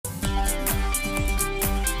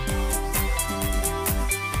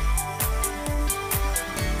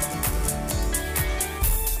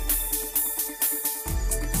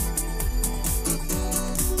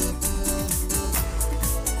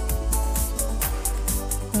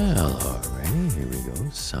Well, alrighty, here we go.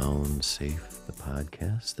 Sound Safe, the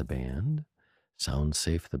podcast, the band. Sound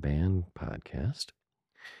Safe, the band podcast.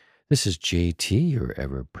 This is JT, your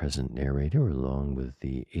ever present narrator, along with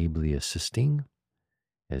the ably assisting,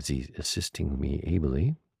 as he's assisting me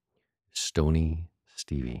ably, Stony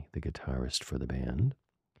Stevie, the guitarist for the band.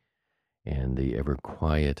 And the ever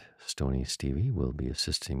quiet Stony Stevie will be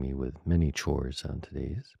assisting me with many chores on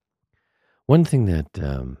today's. One thing that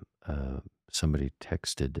somebody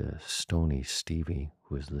texted Stony Stevie,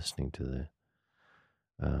 who is listening to the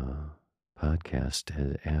podcast,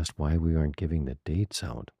 had asked why we aren't giving the dates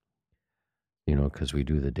out. Because we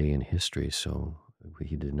do the day in history, so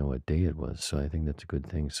he didn't know what day it was. So I think that's a good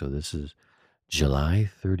thing. So this is July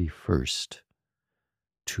 31st,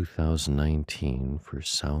 2019 for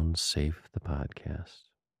Sound Safe, the podcast.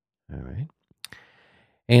 All right.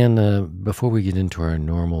 And before we get into our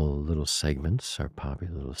normal little segments, our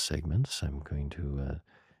popular little segments, I'm going to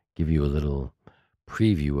give you a little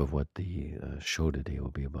preview of what the show today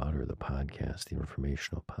will be about, or the podcast, the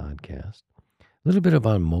informational podcast. A little bit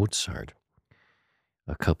about Mozart.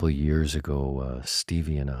 A couple years ago,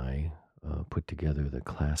 Stevie and I put together the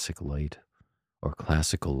Classical Light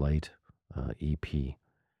EP,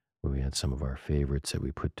 where we had some of our favorites that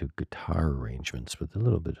we put to guitar arrangements with a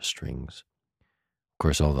little bit of strings. Of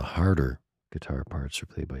course, all the harder guitar parts are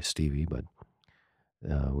played by Stevie, but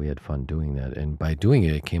we had fun doing that. And by doing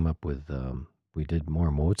it, it came up with, we did more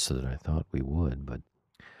Mozart than I thought we would, but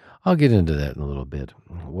I'll get into that in a little bit.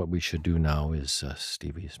 What we should do now is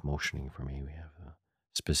Stevie's motioning for me. We have a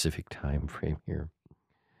specific time frame here.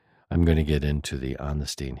 I'm going to get into the On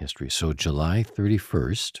This Day in History. So July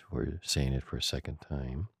 31st, we're saying it for a second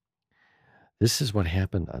time. This is what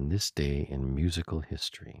happened on this day in musical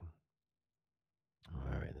history.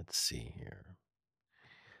 All right, let's see here.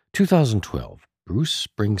 2012, Bruce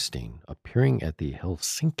Springsteen appearing at the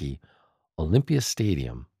Helsinki Olympia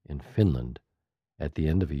Stadium in Finland at the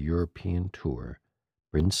end of a European tour.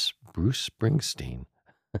 Bruce Springsteen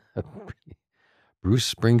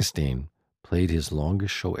played his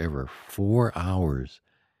longest show ever, 4 hours.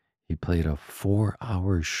 He played a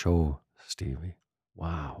 4-hour show, Stevie.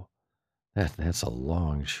 Wow, that's a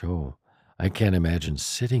long show. I can't imagine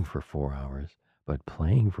sitting for 4 hours, but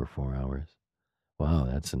playing for 4 hours. Wow,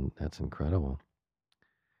 that's incredible.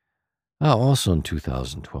 Also in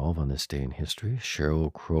 2012, on this day in history,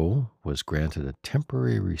 Sheryl Crow was granted a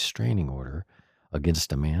temporary restraining order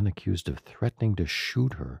against a man accused of threatening to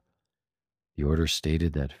shoot her. The order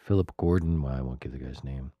stated that Philip Gordon, well, I won't give the guy's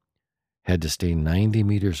name, had to stay 90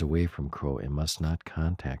 meters away from Crow and must not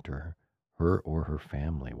contact her or her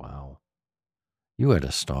family. Wow. You had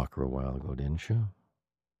a stalker a while ago, didn't you?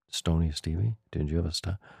 Stony Stevie? Didn't you have a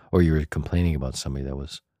stalker? Or you were complaining about somebody that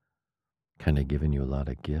was kind of giving you a lot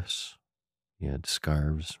of gifts? You had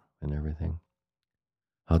scarves and everything.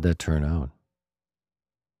 How'd that turn out?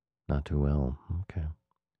 Not too well. Okay.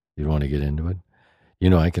 You don't want to get into it?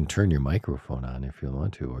 I can turn your microphone on if you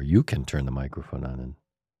want to, or you can turn the microphone on.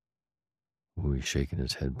 And he's shaking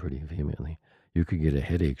his head pretty vehemently. You could get a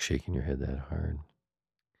headache shaking your head that hard.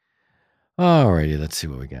 Alrighty, let's see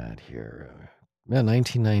what we got here.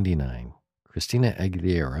 1999, Christina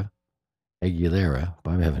Aguilera.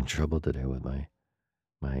 Boy, I'm having trouble today with my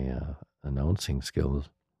announcing skills.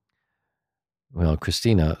 Well,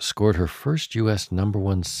 Christina scored her first U.S.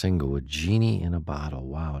 #1 single with Genie in a Bottle.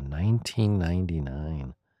 Wow,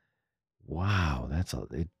 1999. Wow,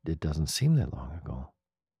 it doesn't seem that long ago.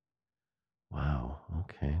 Wow,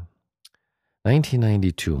 okay.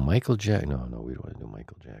 1992, Michael Jackson. No, we don't want to do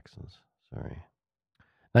Michael Jackson's. Sorry.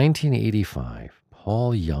 1985,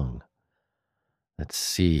 Paul Young. Let's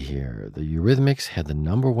see here. The Eurythmics had the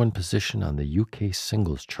 #1 position on the UK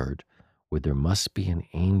singles chart with There Must Be an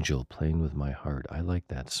Angel Playing With My Heart. I like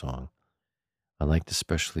that song. I liked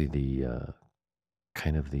especially the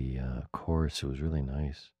chorus. It was really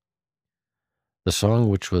nice. The song,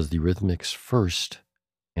 which was the Eurythmics' first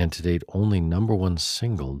and to date only #1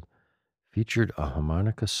 single, featured a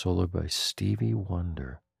harmonica solo by Stevie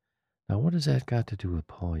Wonder. Now, what does that got to do with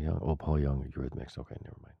Paul Young? Oh, Paul Young, Eurythmics. Okay,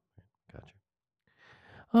 never mind. Gotcha.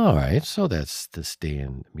 All right, so that's this day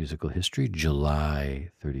in musical history,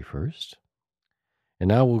 July 31st. And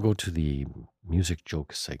now we'll go to the music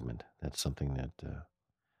joke segment. That's something that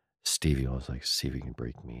Stevie always likes to see if he can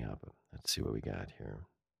break me up. Let's see what we got here.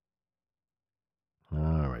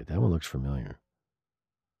 All right, that one looks familiar.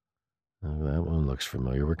 That one looks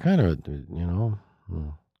familiar. We're kind of,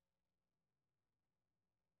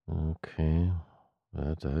 Okay,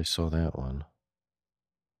 I saw that one.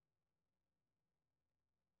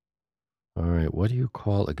 All right, what do you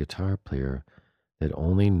call a guitar player that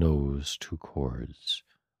only knows 2 chords?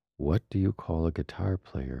 What do you call a guitar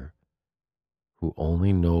player who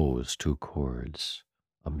only knows two chords?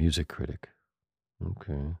 A music critic.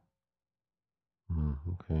 Okay.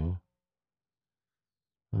 Okay.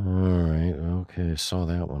 All right. Okay. Saw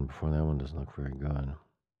that one before. That one doesn't look very good.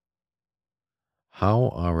 How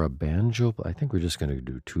are a banjo? I think we're just going to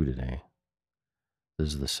do two today. This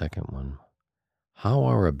is the second one. How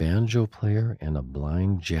are a banjo player and a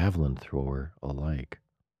blind javelin thrower alike?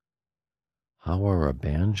 How are a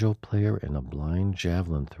banjo player and a blind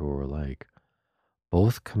javelin thrower alike?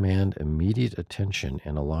 Both command immediate attention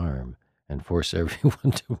and alarm and force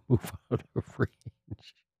everyone to move out of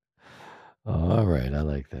range. All right, I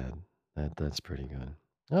like that. That's pretty good.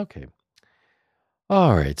 Okay.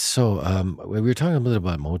 All right. So we were talking a little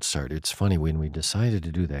about Mozart. It's funny when we decided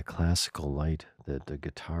to do that classical light, the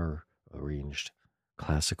guitar arranged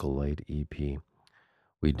classical light EP.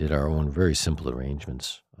 We did our own very simple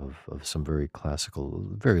arrangements of some very classical,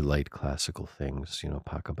 very light classical things.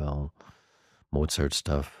 Pachelbel, Mozart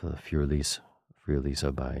stuff,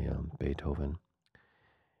 Fürlisa by Beethoven,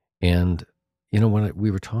 and when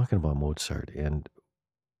we were talking about Mozart, and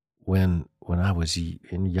when I was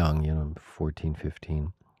young, 14,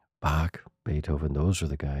 15, Bach, Beethoven, those are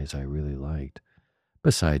the guys I really liked.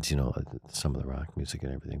 Besides, some of the rock music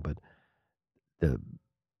and everything, but the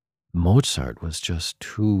Mozart was just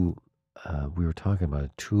too. We were talking about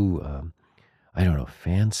it too. I don't know,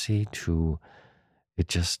 fancy. Too. It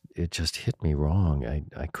just hit me wrong.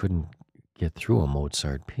 I couldn't get through a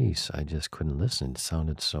Mozart piece. I just couldn't listen. It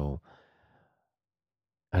sounded so.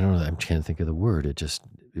 I don't know. I'm trying to think of the word. It just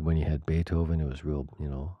when you had Beethoven, it was real,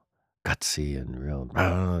 gutsy and real.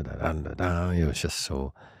 It was just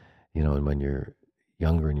so, and when you're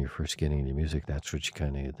younger and you're first getting into music, that's what you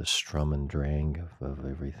kind of the strum and drang of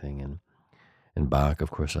everything. And Bach, of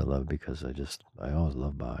course, I love because I always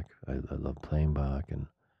love Bach. I love playing Bach and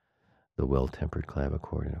the well-tempered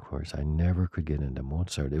clavichord. And of course, I never could get into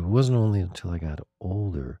Mozart. It wasn't only until I got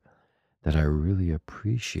older that I really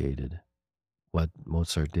appreciated what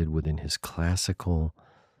Mozart did within his classical,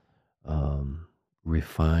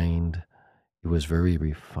 refined. It was very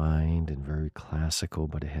refined and very classical,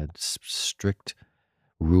 but it had strict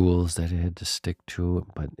rules that it had to stick to.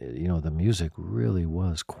 But the music really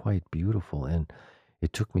was quite beautiful, and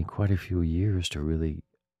it took me quite a few years to really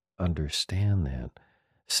understand that.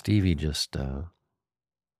 Stevie he just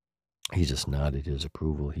nodded his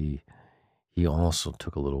approval. He also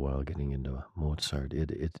took a little while getting into Mozart.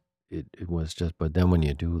 It was just, but then when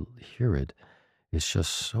you do hear it, it's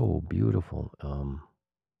just so beautiful.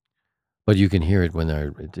 But you can hear it when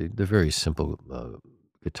the very simple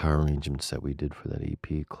guitar arrangements that we did for that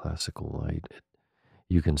EP, Classical Light.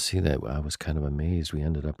 You can see that I was kind of amazed. We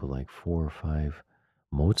ended up with like 4 or 5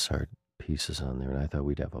 Mozart pieces on there, and I thought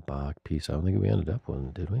we'd have a Bach piece. I don't think we ended up with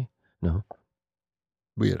one, did we? No,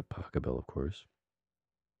 we had a Pachelbel, of course.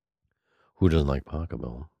 Who doesn't like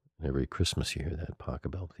Pachelbel? Every Christmas you hear that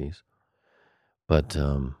Pachelbel piece. But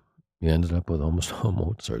you ended up with almost all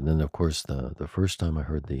Mozart. And then, of course, the first time I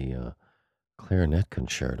heard the clarinet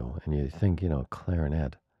concerto, and you think,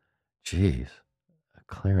 clarinet, geez, a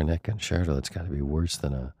clarinet concerto, that's got to be worse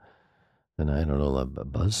than I don't know, a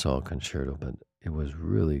buzzsaw concerto, but it was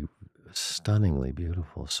really stunningly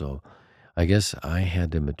beautiful. So I guess I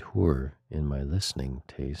had to mature in my listening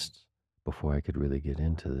tastes before I could really get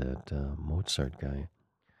into that Mozart guy.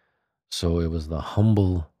 So it was the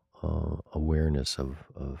humble awareness of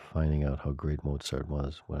finding out how great Mozart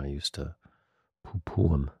was when I used to poo poo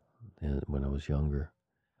him when I was younger.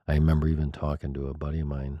 I remember even talking to a buddy of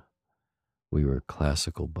mine. We were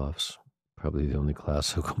classical buffs, probably the only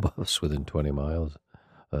classical buffs within 20 miles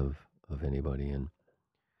of anybody. And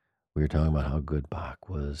we were talking about how good Bach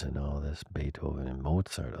was and all this Beethoven and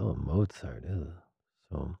Mozart. Oh, Mozart. Ugh.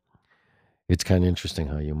 So it's kind of interesting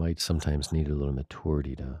how you might sometimes need a little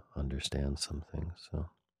maturity to understand some things. So,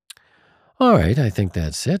 all right, I think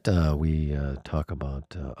that's it. We talk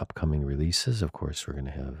about upcoming releases. Of course, we're going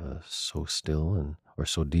to have So Still or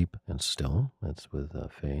So Deep and Still. That's with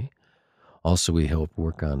Faye. Also, we help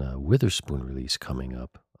work on a Witherspoon release coming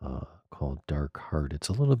up called Dark Heart. It's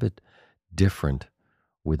a little bit different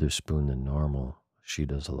Witherspoon than normal. She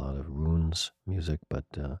does a lot of runes music, but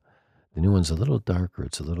the new one's a little darker.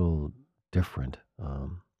 It's a little different.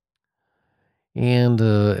 And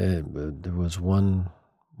there was one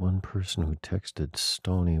person who texted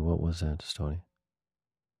Stony. What was that, Stony?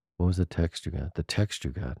 What was the text you got? The text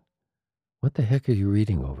you got. What the heck are you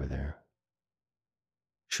reading over there?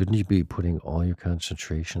 Shouldn't you be putting all your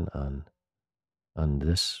concentration on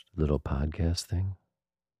this little podcast thing?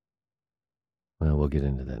 Well, we'll get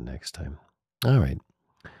into that next time. All right.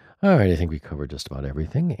 All right, I think we covered just about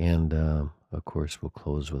everything, and of course, we'll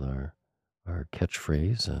close with our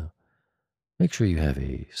catchphrase. Make sure you have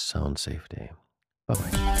a sound, safe day. Bye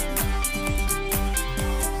bye.